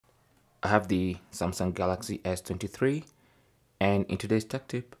I have the Samsung Galaxy S23, and in today's tech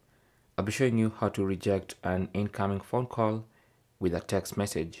tip, I'll be showing you how to reject an incoming phone call with a text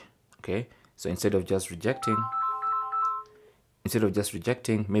message. Okay, so instead of just rejecting,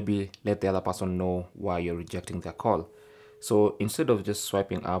 maybe let the other person know why you're rejecting their call. So instead of just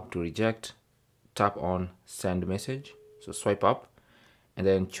swiping up to reject, tap on send message. So swipe up and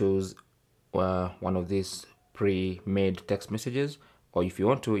then choose one of these pre-made text messages, or if you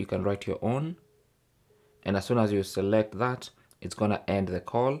want to, you can write your own. And as soon as you select that, it's gonna end the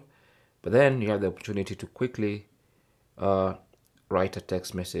call. But then you have the opportunity to quickly write a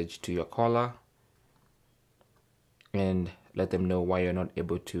text message to your caller and let them know why you're not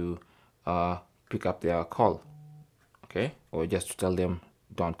able to pick up their call. Okay, or just to tell them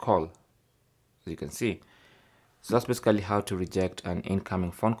don't call, as you can see. So that's basically how to reject an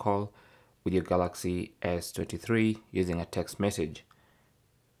incoming phone call with your Galaxy S23 using a text message.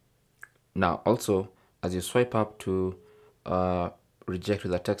 Now also, as you swipe up to reject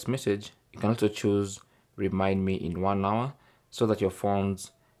with a text message, you can also choose remind me in 1 hour, so that your phone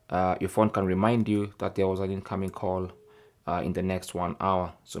can remind you that there was an incoming call in the next 1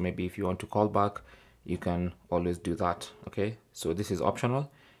 hour. So maybe if you want to call back, you can always do that. Okay, so this is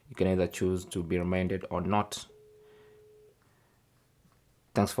optional. You can either choose to be reminded or not.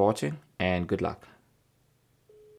 Thanks for watching and good luck.